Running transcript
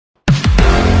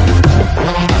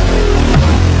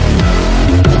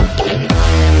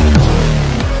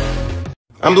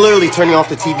I'm literally turning off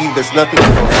the TV. There's nothing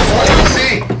to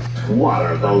see. What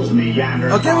are those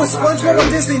meanders? Okay, with SpongeBob on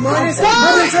Disney Minus,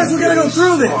 how many times we're gonna go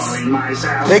through this?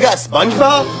 They got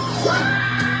SpongeBob?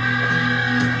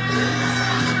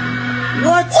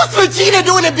 What? What's Vegeta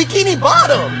doing in Bikini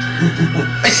Bottom?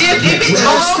 Is he a baby That's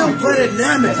Tom? still Planet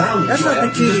Namek. That's not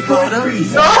Bikini Bottom.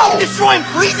 No! Destroying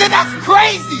Frieza? That's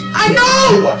crazy! I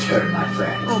know! Your turn, my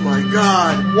friend. Oh my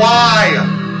god. Why?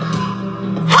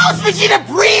 How's Vegeta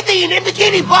breathing in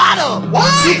Bikini Bottom?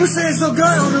 Super Why? Saiyan so good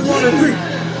underwater 3.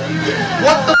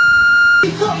 What the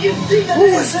Who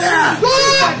was that?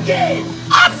 What?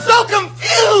 I'm so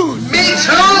confused! Me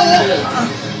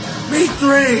too! Me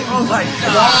 3. Oh my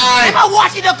god. Why? Am I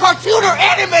watching a cartoon or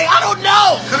anime? I don't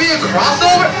know! Could be a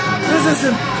crossover? This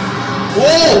isn't.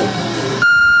 Whoa!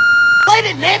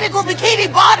 Planet Namek or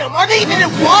Bikini Bottom? Are they even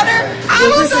in water?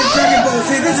 This is Dragon Ball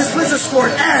Z. This is Blizzard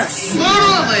Sport S.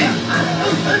 Literally!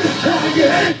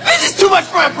 This is too much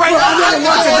for a break! I'm gonna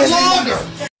watch it this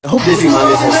Longer! I hope Disney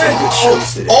Minus has some good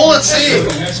shows today. Oh, let's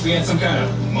see! Next, we had some kind of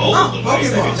mobile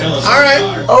device that could tell us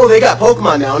Alright. Oh, they got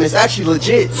Pokemon now, and it's actually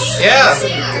legit. Yeah.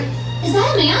 Is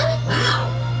that a man?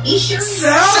 Wow. You sure?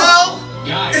 Cell? So,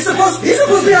 He's supposed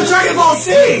to be on Dragon Ball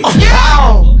Z.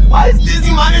 Wow! Why is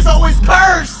Disney Minus always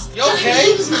cursed? you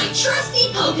okay? Use my trusty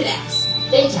Pokedex.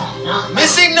 Beta, not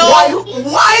Missing Why no?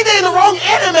 are they in the wrong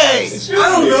anime?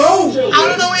 I don't know. I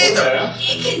don't know either.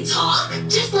 It can talk,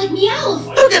 just like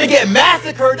Meowth. They're gonna get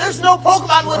massacred. There's no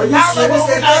Pokemon Are with you power level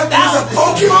serious? over There's a 9,000.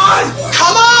 Pokemon?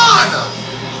 Come on!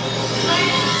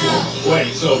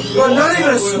 Wait, so But not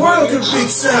even a squirrel can beat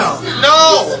Cell.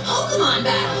 No! It's a Pokemon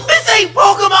battle. This ain't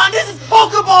Pokemon. This is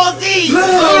Pokeball Z.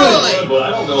 Literally. but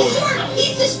I don't know. Squirtle,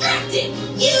 he's distracted.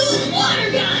 Use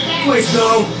water gun. Please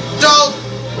no. Don't!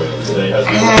 Well, today has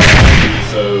been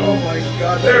so. Oh my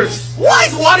god, there's. Why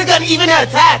is Water Gun even an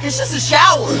attack? It's just a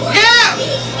shower. Yeah!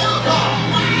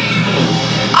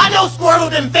 I know Squirtle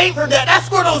didn't faint for that. That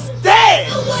Squirtle's dead.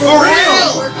 For real!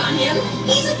 Work on him.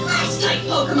 He's a grass type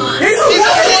Pokemon. He's a He's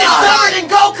Pokemon. covered in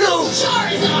Goku.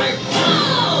 Charizard.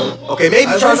 Go. Okay,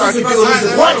 maybe Charizard can do at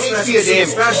least 1 HP of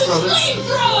damage. Smash Brothers.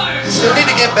 Flamethrower. Still need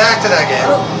to get back to that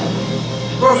game.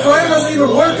 Bro, fire doesn't even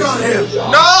work on him.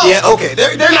 No! Yeah, okay,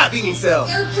 they're not beating Cell.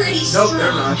 They're pretty strong. Nope,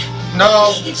 they're not.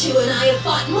 No. Pikachu and I have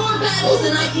fought more battles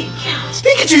than I can count.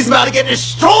 Pikachu's about to get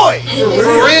destroyed. And if there's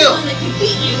For real. anyone that can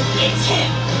beat you, it's him.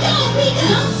 Go,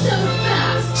 Pika, so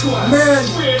fast. Man,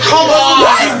 Come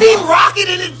Why is on! Team Rocket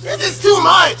in it? This is too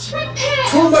much. Prepare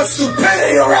too much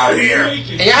stupidity around here. And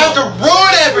you have to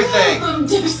ruin everything! from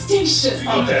devastation.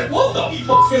 Okay, what the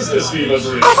fuck is this, Viva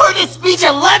Dream? I've heard this speech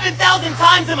 11,000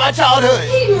 times in my childhood.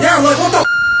 Yeah, like what the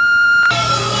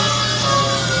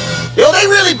Yo, they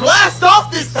really blast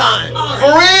off this time.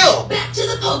 For real! Back to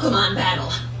the Pokemon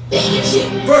battle.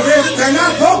 Pikachu. Bro, they're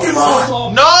not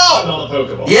Pokemon. No! I'm not a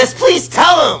Pokemon. Yes, please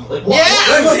tell him. Like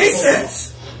Yeah! what he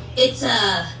says. It's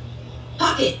a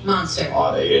pocket monster.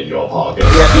 Are they in your pocket?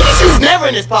 Yeah, Pikachu's never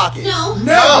in his pocket. No, No.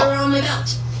 they're on my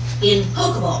belt. In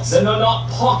Pokeballs. Then they're not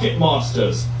pocket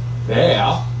monsters.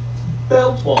 They're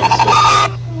belt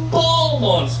monsters. Ball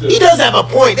monsters. He does have a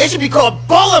point. They should be called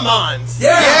Bullamons.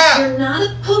 Yeah. Yeah! You're not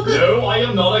a Pokemon. No, I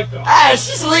am not a guy. Ah,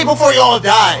 just leave before you all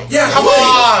die. Yeah, Come please.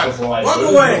 on! Before I Walk move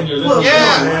away. on your Look, little Yeah.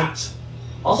 come on, man. rat.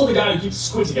 Also the guy who keeps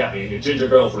squinting at me and your ginger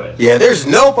girlfriend. Yeah, there's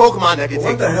no Pokemon that can What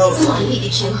take the that. hell? Come on,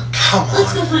 Pikachu. Come Let's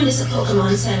on. go find us a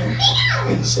Pokemon Center.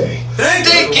 Wednesday. Thank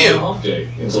Thank you. you! Hump day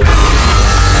until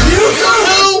You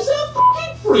too.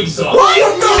 freeze up. Why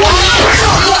you doing?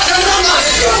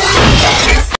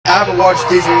 I haven't watched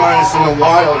Disney Minus in a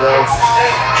while, though.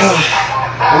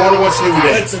 I wonder what's new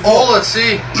today. Oh, let's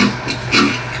see.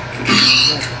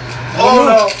 Oh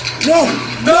no.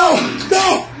 No.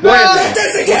 Wait, Not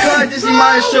this again. Disney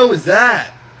Minus show was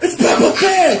that? It's Peppa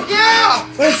Pig. Yeah!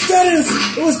 But instead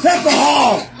it was Peppa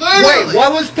Hall. Literally!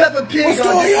 what was Peppa Pig What's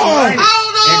going on? I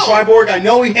don't know! And Triborg, I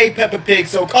know we hate Peppa Pig,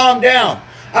 so calm down.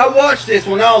 I watched this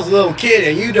when I was a little kid,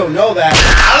 and you don't know that.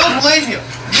 I don't blame you.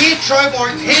 Me and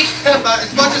Triborg hate Peppa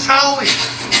as much as Howie.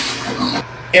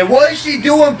 And what is she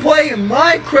doing playing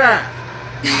Minecraft?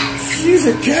 She's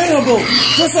a cannibal,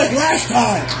 just like last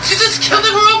time. She's just killing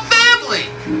her own family.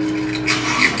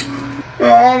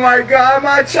 Oh my god,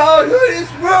 my childhood is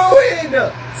ruined!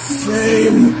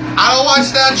 Same. I don't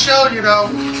watch that show, you know.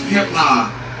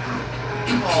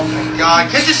 Oh my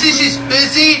god. Can't you see she's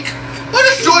busy? What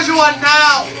is Georgia on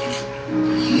now?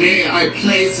 May I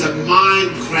play some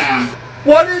Minecraft?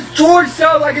 What does George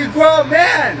sound like a grown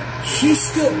man? She's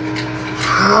still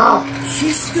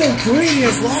greedy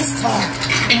as last time.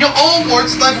 In your own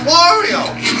words, like Wario.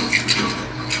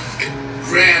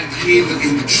 Grant me the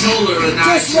controller and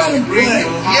I Just let shall him bring play. you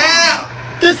home. Yeah.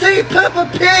 This ain't Peppa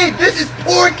Pig, this is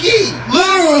Porky!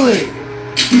 Literally!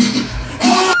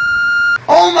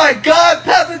 Oh my god,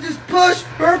 Peppa just pushed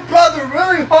her brother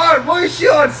really hard. What is she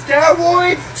on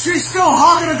steroids? She's still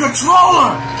hogging a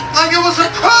controller! Like it was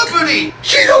her property!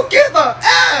 She don't give a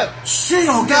F! She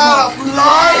don't give Stop a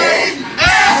lying!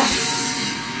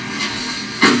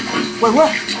 Wait,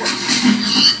 what?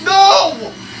 No!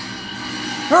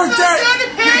 Her Daddy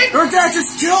dad! Pig! Her dad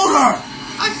just killed her!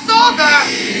 I saw that!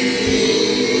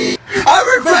 I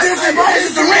regret But Disney Minus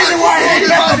is the reason why I hate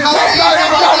Peppa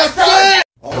Pig!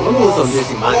 I wonder what's on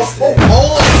Disney Minus today.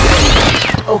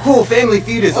 Oh cool, Family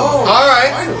Feud is on.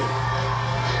 Alright.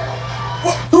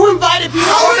 Who invited people?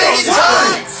 How many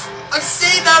times? I've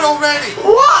seen that already!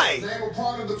 Why?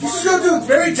 You just gonna do it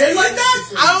very day like that?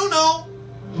 I don't know.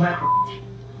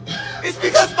 It's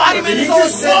because Spider-Man He is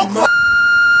just said always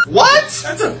What?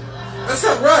 That's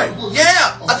not right.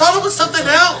 Yeah, I thought it was something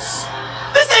else.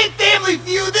 This ain't Family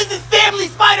Feud, this is Family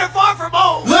Spider Far From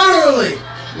Home! Literally!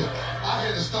 I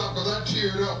had to stop because I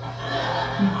teared up.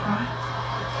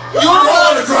 You're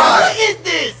gonna cry. What is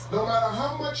this? No matter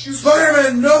how much you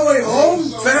Spider-Man No Way Home?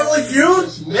 Family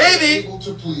Feud? Maybe. Able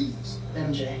to please.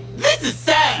 This is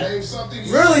sad! Name something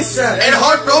Really sad. And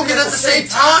heartbroken at the same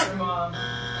time.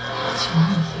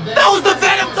 That was the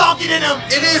Venom talking in him!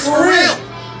 It is For for real. real.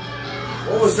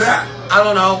 What was that? I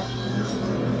don't know.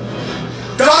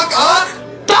 Doc Ock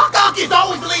Doc Ock is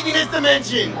always leaving this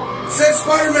dimension! said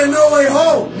Spider-Man No Way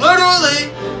Home.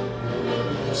 Literally.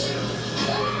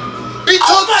 He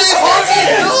took my the God. heart.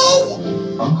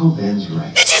 No. Uncle Ben's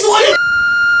right. It just wanted.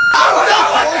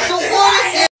 Also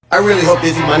wanted. I really hope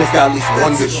Disney Minus got at least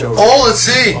one good show. Oh, let's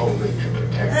see.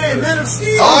 Hey, Man of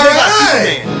Steel.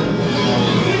 Alright.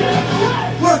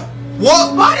 What?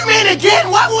 What? Spider-Man again?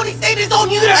 Why won't he stay in his own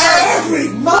universe? Every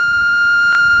month.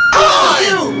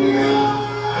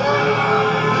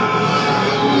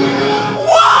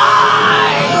 Why?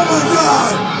 Oh my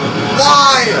god.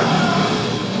 Why?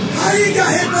 How you got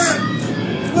hit by a...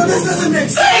 Well, this doesn't make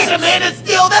That sense. ain't the Man of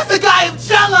Steel. That's the guy of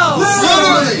Jello.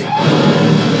 Literally.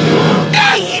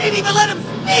 Hey, he didn't even let him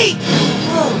speak.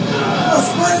 Oh,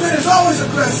 Spider-Man is always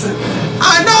aggressive.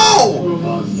 I know.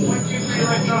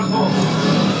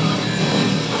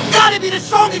 Gotta be the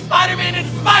strongest Spider-Man in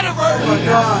the Spider-Verse. Oh my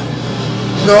god.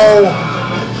 No.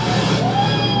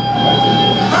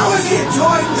 How is he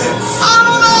enjoying this? I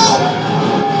don't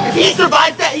know. If he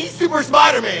survives that, he's Super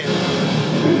Spider-Man.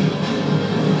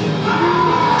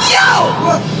 Yo!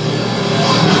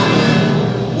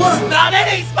 What? Nah, that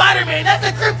ain't Spider-Man. That's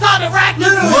a Krypton Arachnid.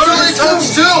 Literally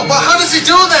times 2. But how does he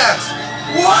do that?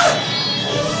 What?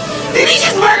 Did he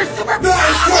just murder Super? No,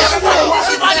 it's not.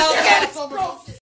 Everybody,